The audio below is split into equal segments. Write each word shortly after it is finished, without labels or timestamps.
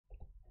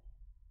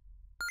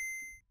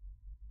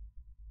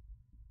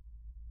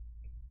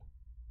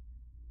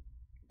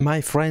My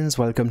friends,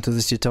 welcome to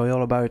this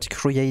tutorial about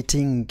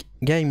creating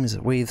games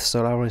with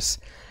Solarus.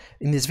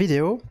 In this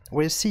video,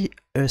 we'll see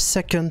a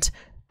second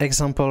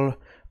example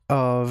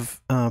of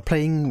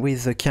playing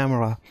with the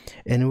camera,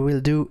 and we will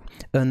do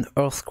an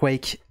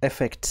earthquake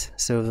effect.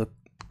 So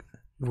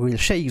we'll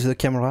shake the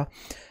camera,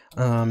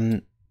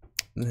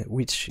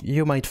 which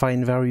you might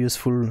find very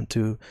useful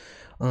to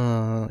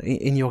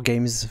in your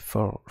games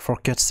for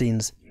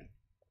cutscenes.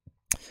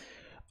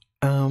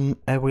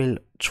 I will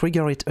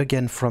trigger it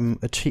again from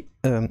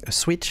a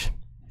switch,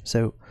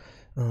 so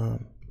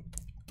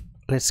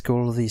let's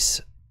call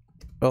this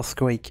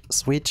earthquake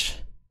switch,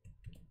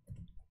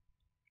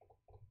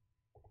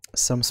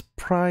 some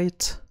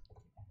sprite.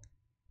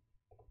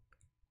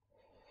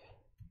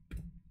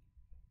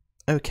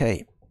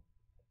 Okay,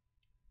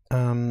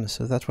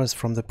 so that was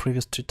from the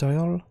previous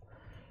tutorial,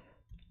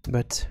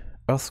 but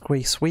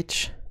earthquake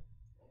switch.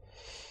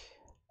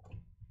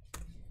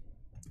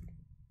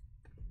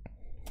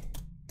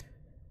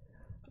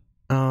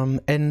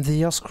 And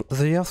the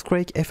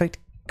earthquake effect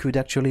could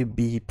actually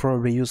be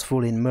probably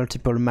useful in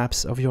multiple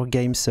maps of your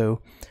game,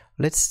 so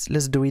let's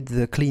do it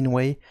the clean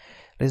way.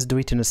 Let's do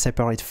it in a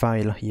separate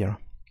file here.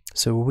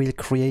 So we'll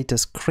create a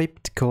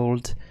script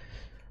called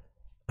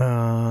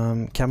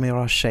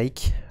camera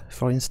shake,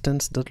 for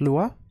instance,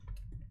 .lua.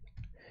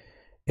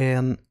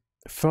 And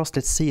first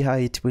let's see how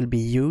it will be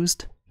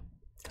used.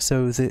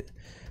 So the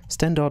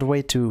standard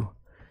way to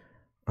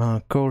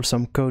call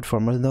some code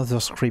from another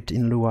script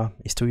in Lua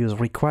is to use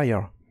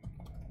require.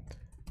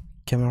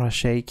 Camera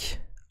shake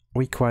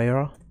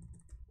require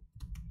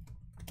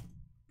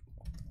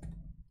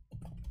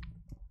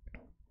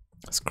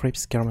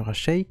scripts camera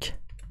shake,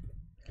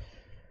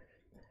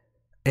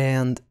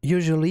 and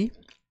usually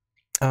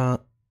the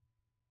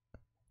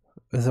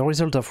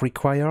result of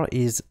require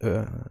is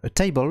a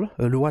table,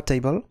 a Lua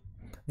table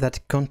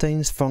that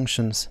contains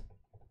functions.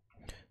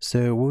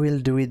 So we will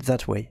do it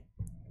that way.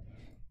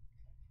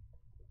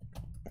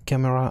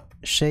 Camera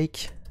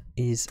shake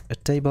is a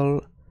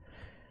table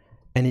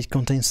and it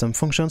contains some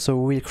functions, so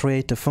we'll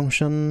create a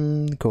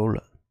function called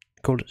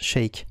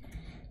shake,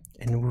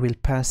 and we will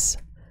pass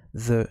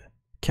the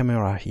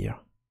camera here.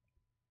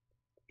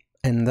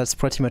 And that's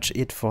pretty much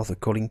it for the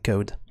calling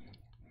code.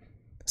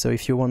 So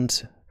if you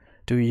want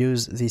to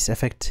use this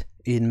effect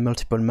in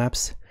multiple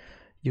maps,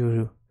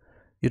 you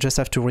just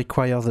have to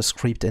require the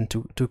script and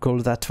to call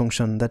that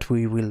function that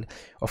we will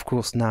of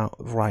course now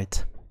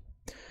write.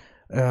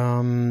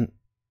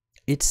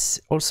 It's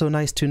also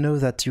nice to know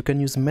that you can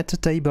use meta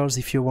tables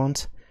if you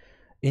want,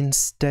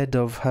 instead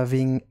of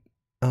having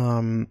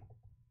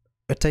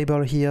a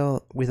table here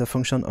with a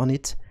function on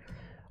it.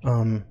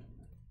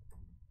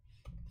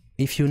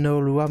 If you know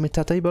Lua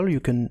meta table, you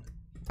can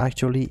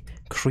actually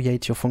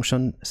create your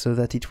function so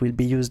that it will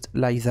be used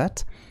like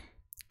that,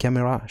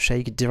 camera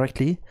shake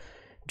directly,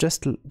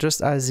 just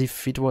as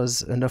if it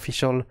was an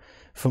official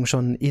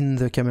function in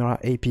the camera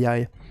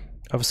API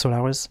of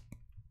Solarus.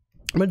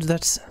 But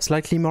that's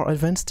slightly more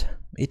advanced.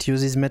 It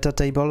uses meta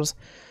tables.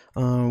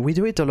 We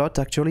do it a lot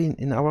actually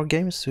in our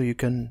games, so you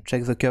can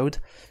check the code.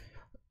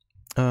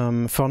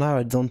 For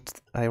now,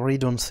 I really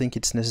don't think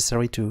it's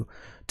necessary to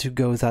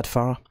go that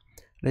far.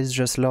 Let's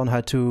just learn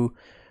how to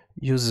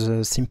use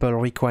a simple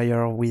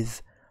require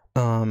with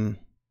a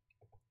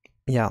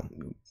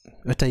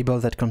table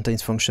that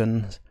contains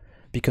functions,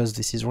 because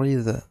this is really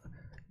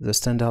the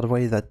standard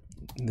way that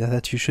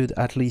you should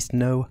at least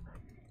know.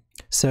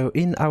 So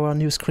in our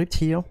new script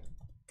here,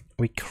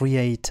 we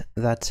create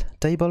that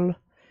table,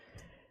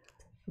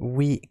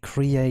 we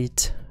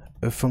create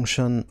a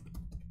function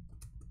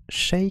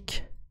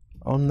shake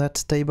on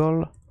that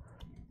table,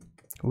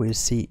 we'll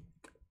see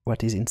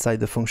what is inside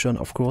the function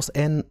of course,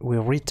 and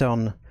we'll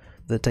return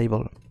the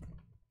table.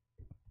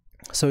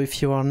 So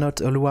if you are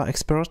not a Lua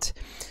expert,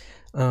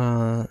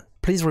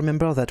 please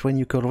remember that when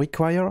you call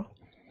require,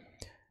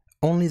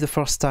 only the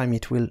first time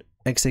it will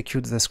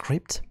execute the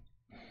script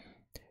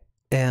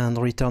and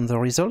return the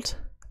result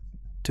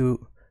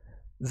to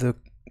the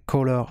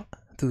caller,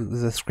 to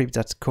the script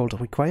that's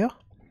called require.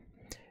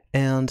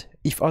 And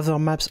if other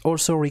maps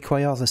also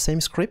require the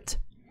same script,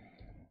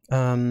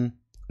 there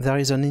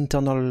is an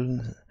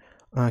internal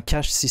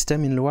cache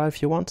system in Lua,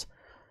 if you want,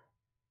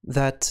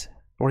 that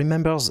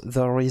remembers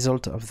the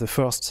result of the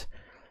first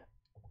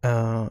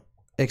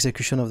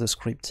execution of the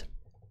script.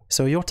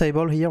 So your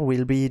table here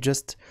will be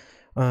just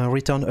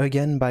returned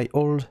again by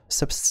all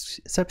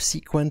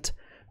subsequent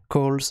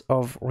calls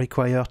of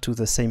require to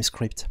the same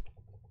script.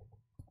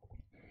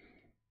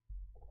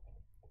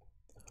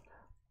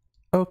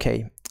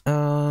 Okay,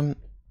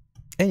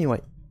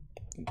 anyway,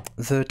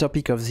 the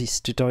topic of this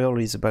tutorial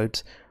is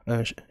about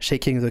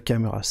shaking the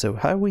camera. So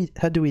how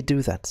do we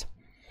do that?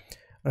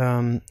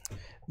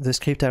 The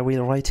script I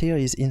will write here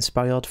is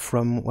inspired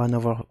from one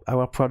of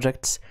our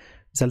projects,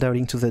 Zelda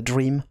Link to the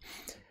Dream.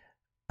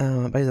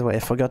 By the way, I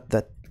forgot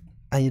that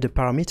I need a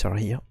parameter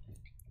here,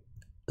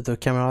 the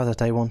camera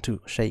that I want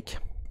to shake.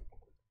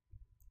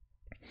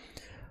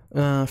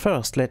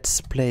 First,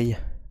 let's play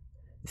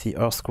the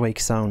earthquake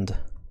sound.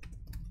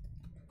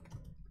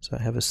 So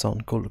I have a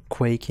sound called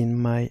quake in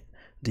my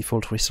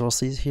default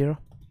resources here.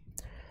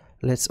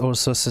 Let's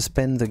also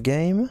suspend the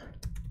game.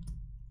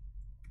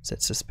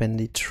 Let's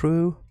suspend it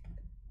true.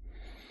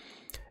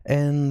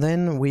 And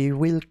then we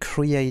will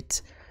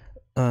create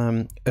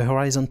a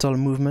horizontal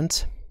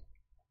movement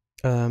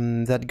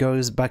that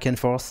goes back and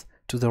forth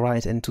to the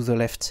right and to the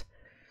left.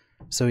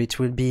 So it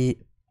will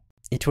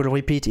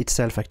repeat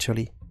itself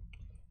actually.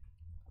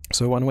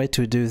 So one way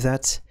to do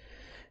that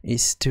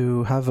is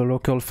to have a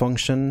local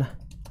function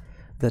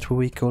that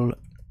we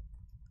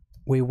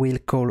will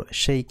call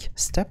shake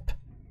step.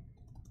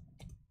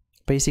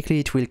 Basically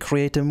it will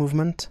create a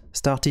movement,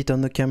 start it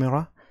on the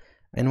camera,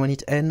 and when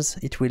it ends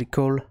it will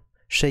call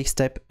shake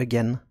step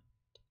again.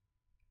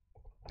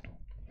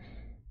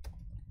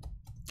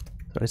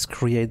 So let's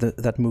create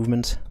that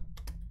movement.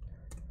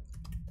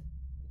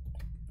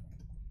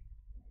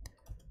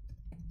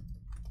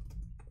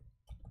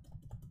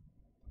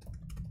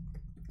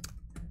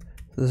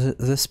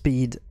 The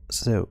speed,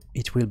 so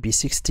it will be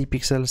 60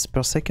 pixels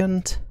per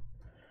second.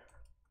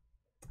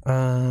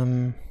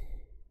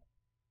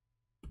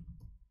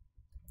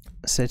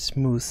 Set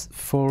smooth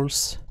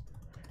false,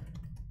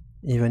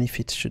 even if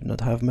it should not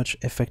have much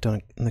effect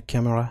on the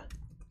camera.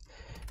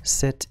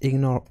 Set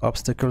ignore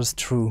obstacles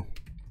true.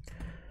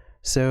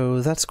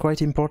 So that's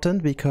quite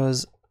important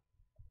because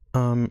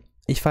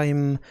if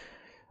I'm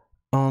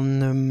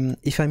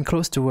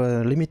close to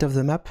a limit of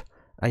the map,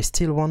 I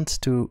still want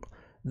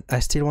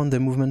the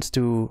movement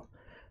to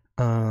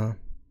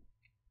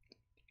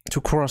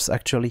cross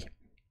actually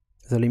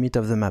the limit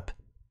of the map.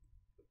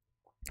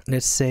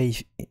 Let's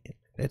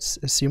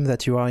assume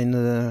that you are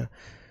in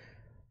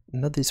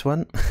not this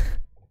one,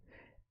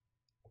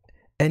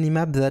 any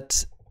map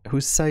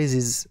whose size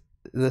is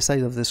the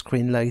size of the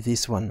screen, like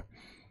this one.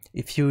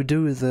 If you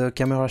do the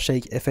camera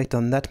shake effect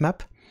on that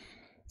map,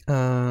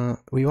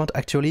 we want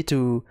actually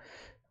to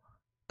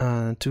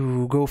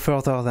go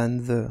further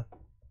than the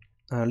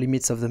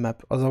limits of the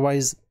map.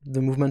 Otherwise,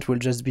 the movement will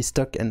just be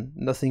stuck and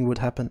nothing would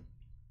happen.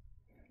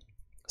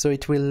 So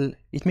it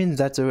means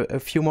that a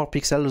few more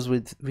pixels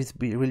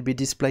will be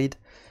displayed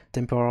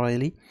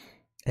temporarily,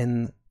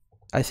 and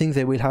I think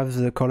they will have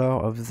the color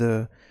of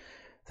the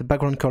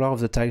background color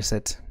of the tile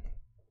set.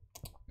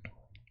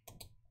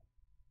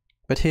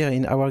 But here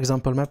in our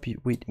example map,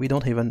 we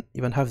don't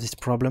even have this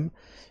problem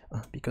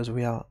because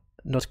we are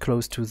not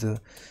close to the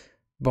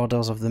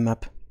borders of the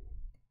map,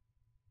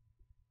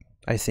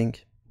 I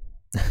think.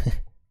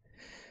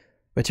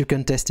 But you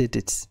can test it,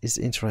 it's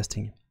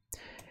interesting.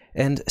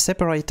 And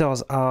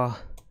separators are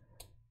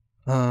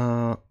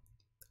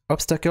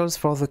obstacles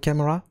for the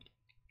camera,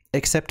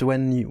 except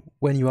when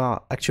you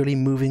are actually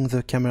moving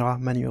the camera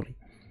manually.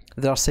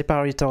 There are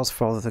separators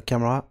for the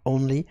camera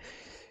only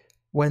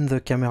when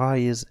the camera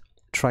is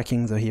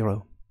tracking the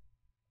hero.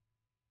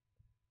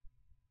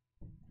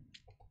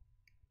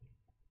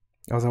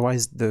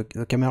 Otherwise, the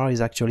camera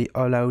is actually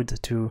allowed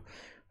to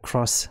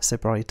cross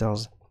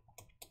separators,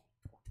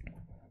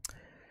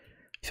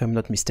 if I'm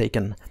not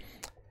mistaken.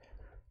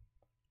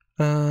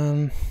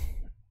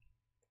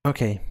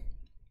 Okay.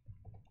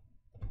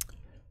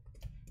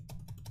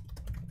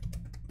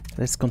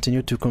 Let's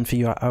continue to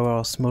configure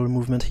our small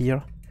movement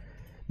here.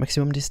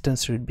 Maximum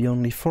distance should be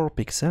only 4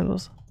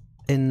 pixels,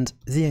 and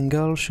the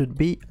angle should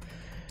be,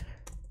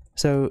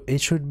 so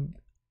it should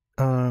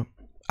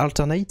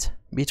alternate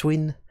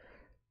between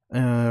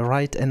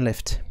right and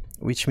left,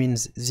 which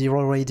means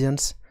 0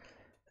 radians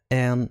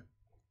and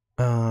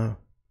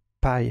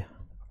pi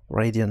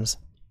radians.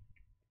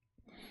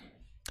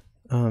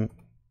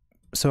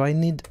 So I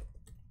need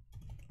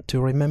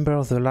to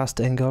remember the last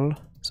angle,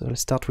 so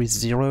let's start with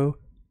 0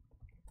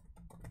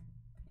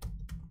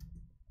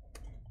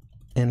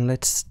 and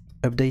let's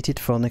update it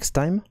for next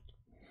time.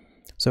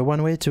 So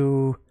one way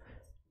to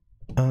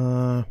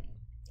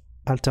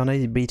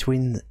alternate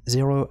between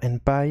 0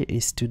 and pi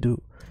is to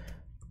do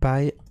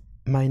pi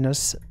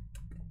minus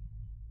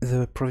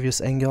the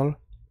previous angle.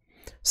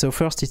 So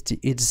first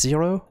it's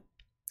 0,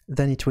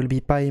 then it will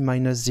be pi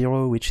minus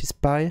 0, which is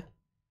pi,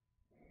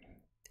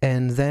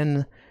 and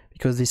then,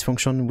 because this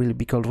function will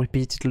be called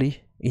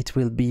repeatedly, it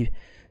will be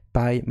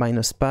pi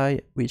minus pi,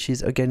 which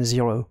is again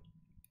 0.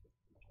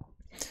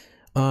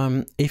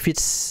 If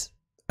it's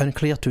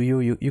unclear to you,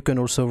 you can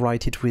also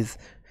write it with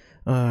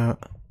an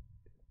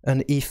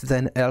if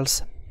then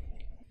else.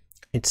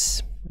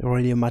 It's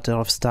really a matter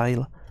of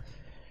style.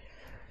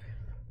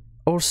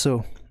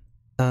 Also,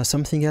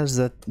 something else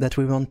that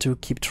we want to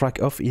keep track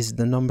of is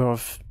the number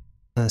of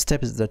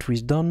steps that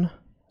we've done,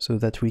 so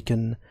that we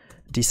can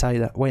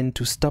decide when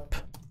to stop.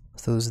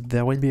 So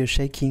there will be a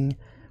shaking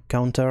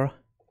counter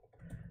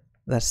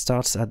that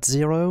starts at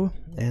 0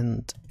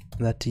 and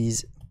that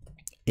is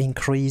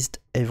increased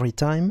every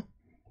time.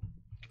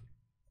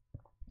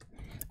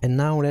 And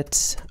now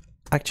let's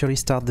actually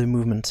start the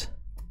movement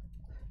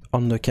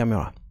on the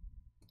camera.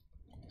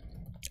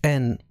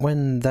 And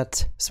when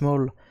that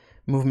small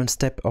movement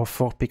step of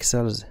 4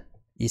 pixels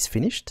is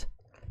finished,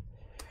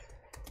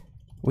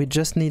 we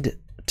just need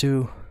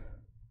to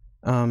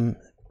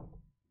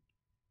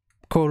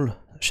call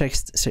shake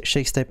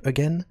step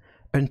again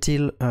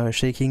until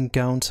shaking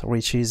count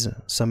reaches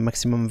some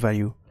maximum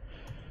value.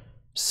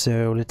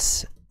 So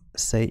let's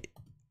say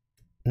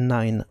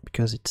 9,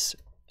 because it's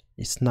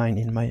 9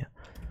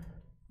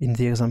 in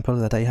the example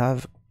that I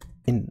have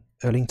in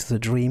A Link to the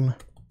Dream.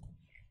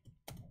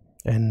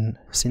 And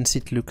since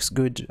it looks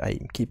good,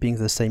 I'm keeping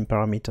the same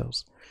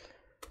parameters.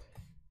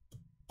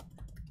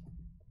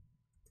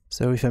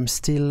 So if I'm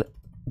still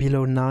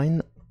below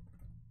 9,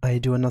 I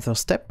do another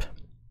step.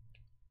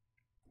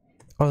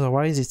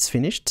 Otherwise it's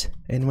finished,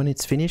 and when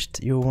it's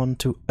finished you want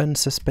to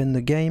unsuspend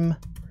the game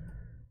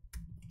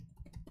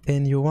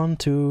and you want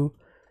to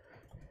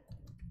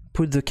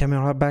put the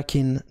camera back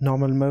in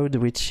normal mode,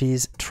 which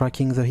is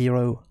tracking the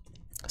hero.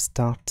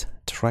 Start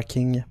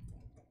tracking.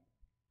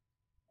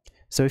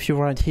 So if you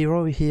write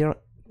hero here,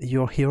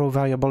 your hero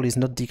variable is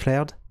not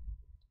declared.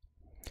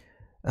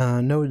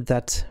 Note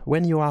that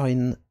when you are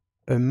in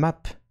a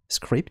map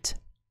script,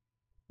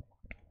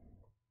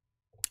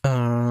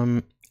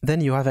 then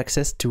you have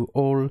access to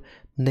all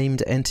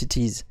named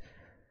entities.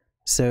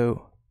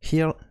 So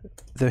here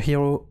the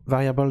hero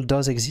variable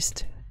does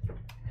exist.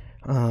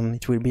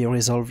 It will be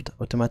resolved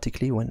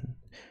automatically when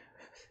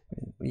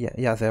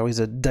there is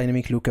a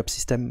dynamic lookup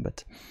system,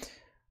 but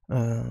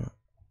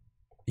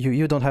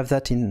you don't have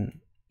that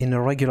in a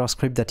regular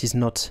script that is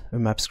not a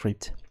map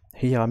script.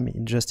 Here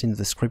I'm just in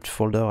the script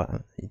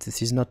folder.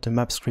 This is not a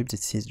map script,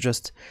 it is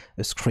just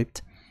a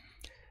script.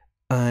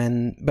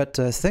 But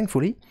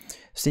thankfully,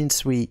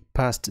 since we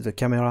passed the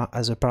camera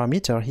as a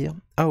parameter here...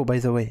 Oh, by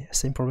the way,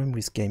 same problem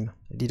with game.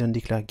 I didn't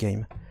declare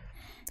game.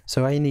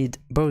 So I need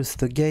both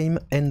the game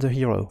and the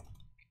hero.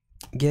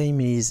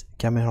 Game is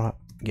camera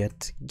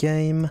get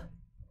game.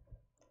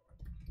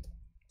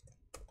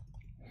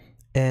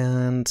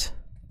 And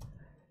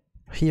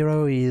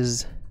hero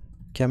is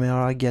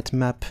camera get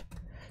map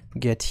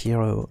get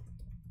hero.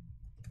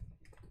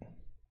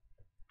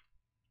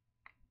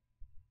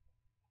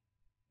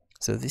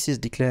 So this is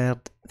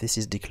declared,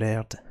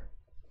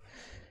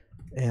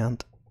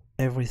 and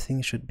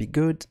everything should be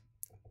good.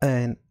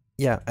 And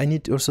yeah, I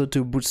need also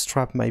to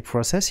bootstrap my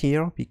process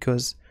here,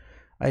 because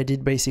I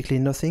did basically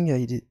nothing.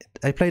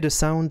 I played a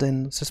sound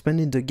and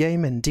suspended the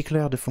game and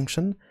declared a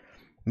function,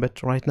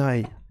 but right now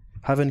I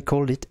haven't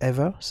called it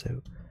ever,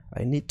 so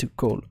I need to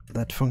call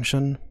that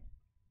function.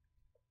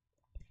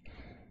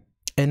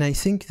 And I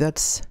think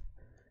that's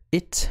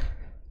it.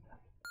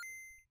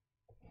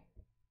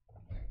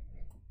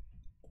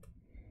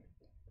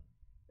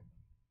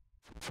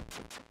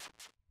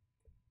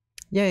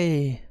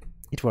 Yay!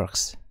 It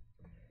works.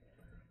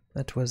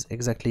 That was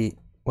exactly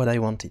what I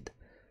wanted.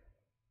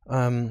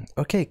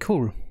 Okay,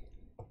 cool.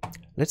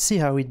 Let's see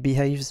how it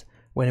behaves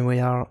when we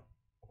are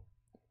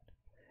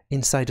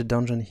inside a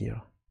dungeon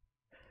here.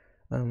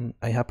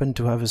 I happen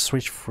to have a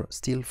switch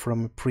still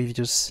from a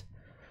previous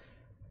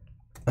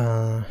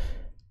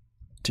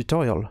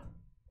tutorial.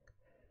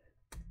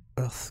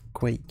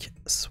 Earthquake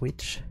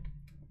switch.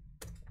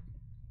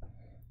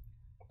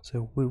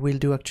 So we will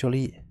do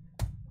actually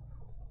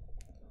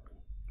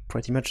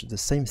pretty much the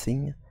same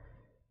thing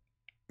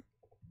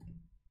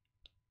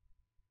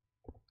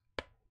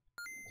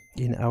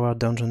in our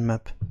dungeon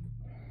map.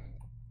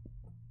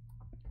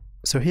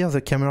 So here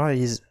the camera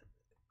is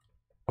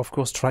of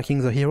course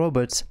tracking the hero,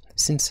 but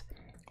since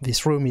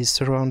this room is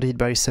surrounded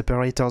by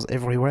separators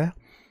everywhere,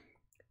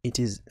 it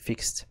is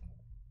fixed.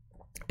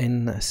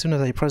 And as soon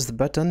as I press the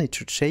button, it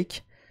should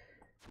shake,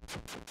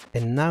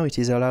 and now it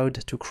is allowed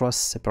to cross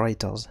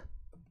separators.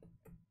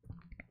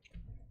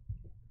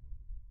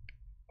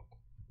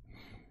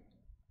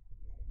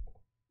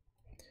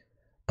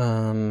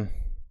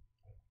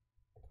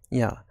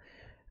 Yeah,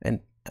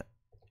 and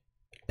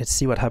let's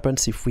see what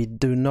happens if we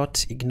do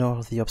not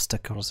ignore the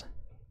obstacles.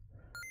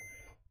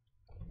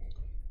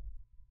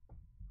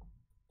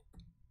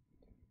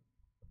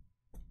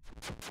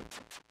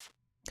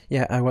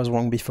 Yeah, I was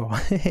wrong before.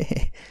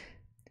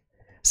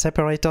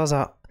 Separators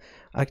are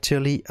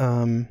actually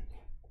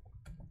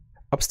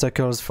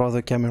obstacles for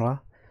the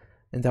camera,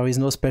 and there is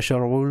no special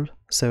rule,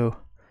 so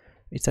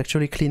it's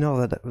actually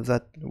cleaner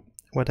than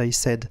what I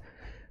said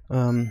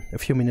a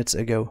few minutes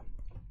ago.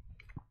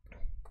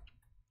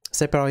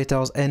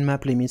 Separators and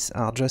map limits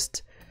are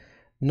just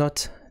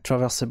not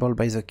traversable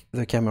by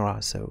the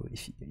camera. So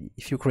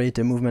if you create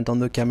a movement on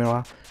the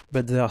camera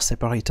but there are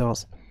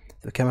separators,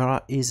 the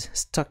camera is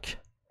stuck.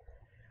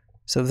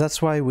 So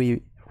that's why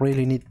we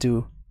really need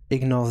to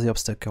ignore the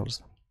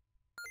obstacles.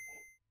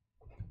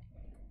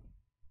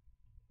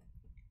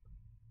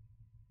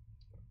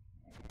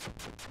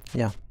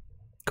 Yeah,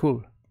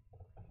 cool.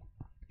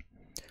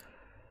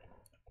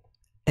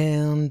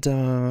 And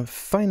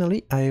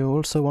finally, I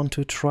also want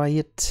to try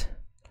it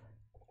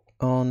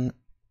on,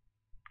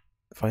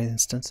 for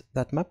instance,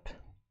 that map,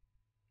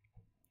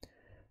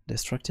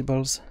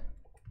 Destructibles.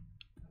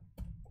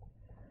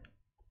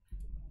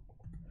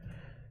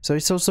 So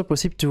it's also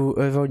possible to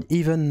avoid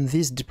even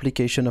this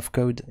duplication of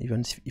code,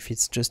 even if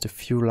it's just a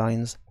few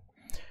lines,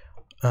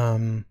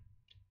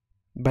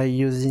 by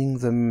using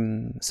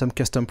some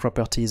custom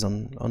properties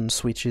on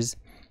switches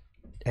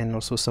and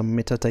also some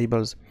meta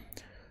tables.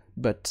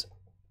 But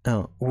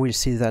we'll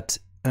see that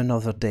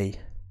another day.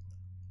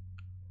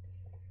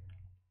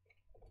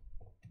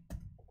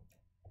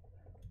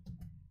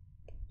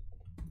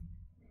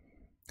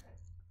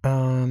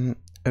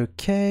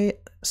 Okay,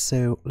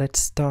 so let's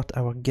start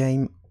our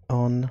game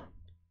on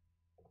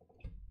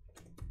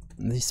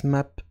this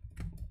map,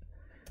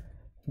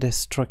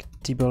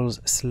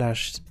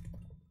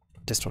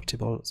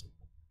 destructibles/destructibles,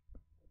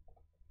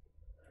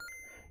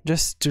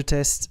 just to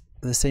test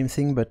the same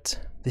thing, but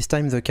this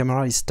time the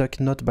camera is stuck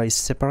not by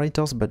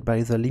separators but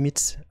by the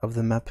limits of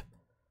the map.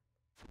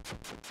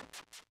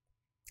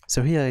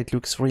 So here it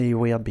looks really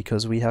weird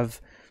because we have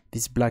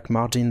this black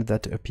margin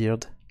that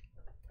appeared.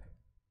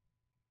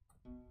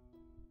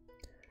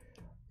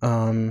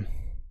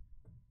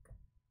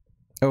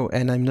 Oh,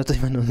 and I'm not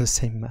even on the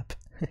same map.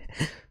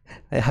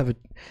 I have a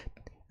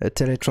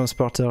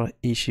teletransporter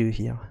issue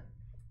here.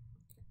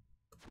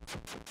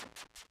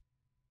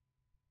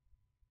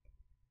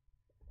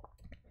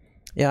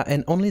 Yeah,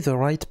 and only the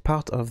right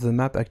part of the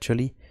map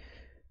actually.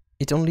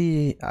 It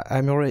only,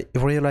 I'm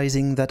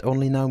realizing that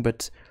only now,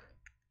 but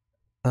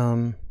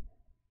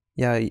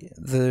yeah,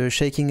 the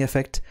shaking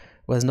effect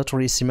was not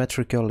really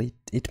symmetrical.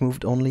 It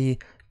moved only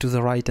to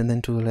the right and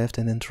then to the left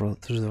and then to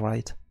the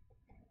right.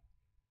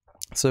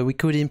 So we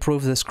could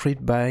improve the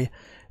script by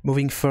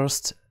moving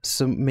first,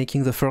 so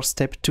making the first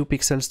step 2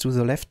 pixels to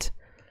the left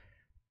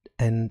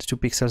and 2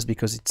 pixels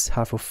because it's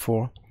half of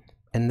 4,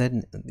 and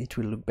then it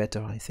will look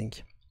better, I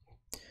think.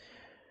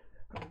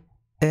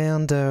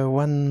 And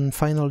one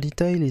final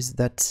detail is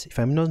that, if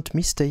I'm not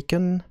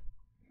mistaken,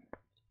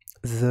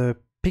 the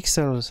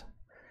pixels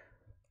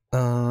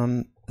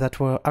that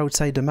were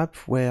outside the map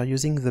were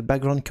using the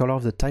background color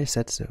of the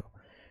tileset. So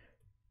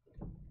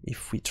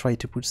if we try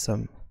to put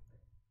some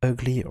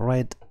ugly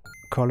red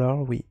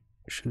color, we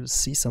should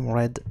see some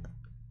red.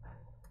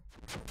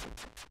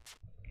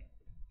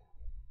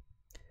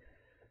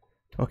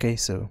 Okay,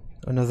 so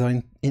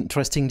another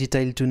interesting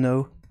detail to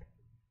know.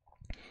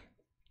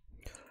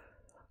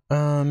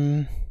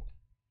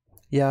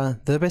 Yeah,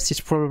 the best is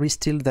probably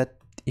still that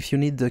if you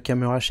need the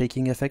camera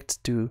shaking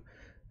effect, to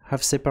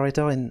have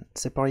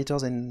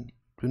separators and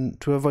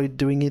to avoid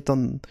doing it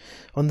on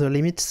the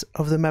limits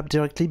of the map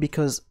directly,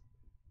 because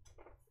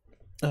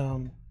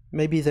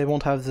maybe they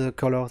won't have the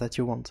color that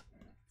you want.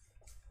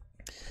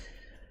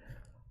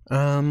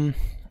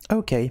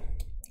 Okay,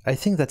 I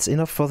think that's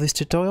enough for this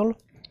tutorial.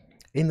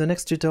 In the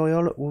next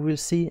tutorial we will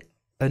see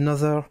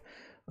another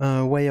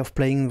way of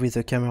playing with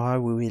the camera.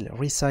 We will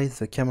resize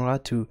the camera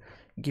to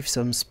give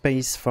some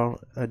space for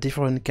a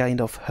different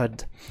kind of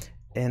HUD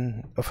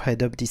and of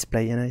head-up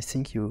display, and I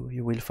think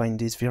you will find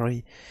this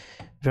very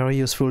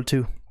useful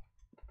too.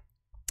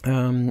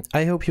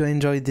 I hope you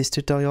enjoyed this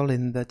tutorial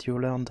and that you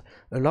learned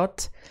a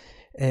lot,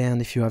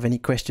 and if you have any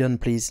question,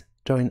 please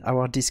join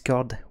our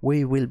Discord.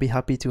 We will be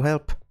happy to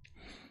help.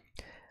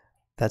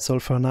 That's all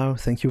for now.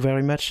 Thank you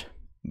very much.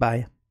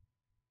 Bye.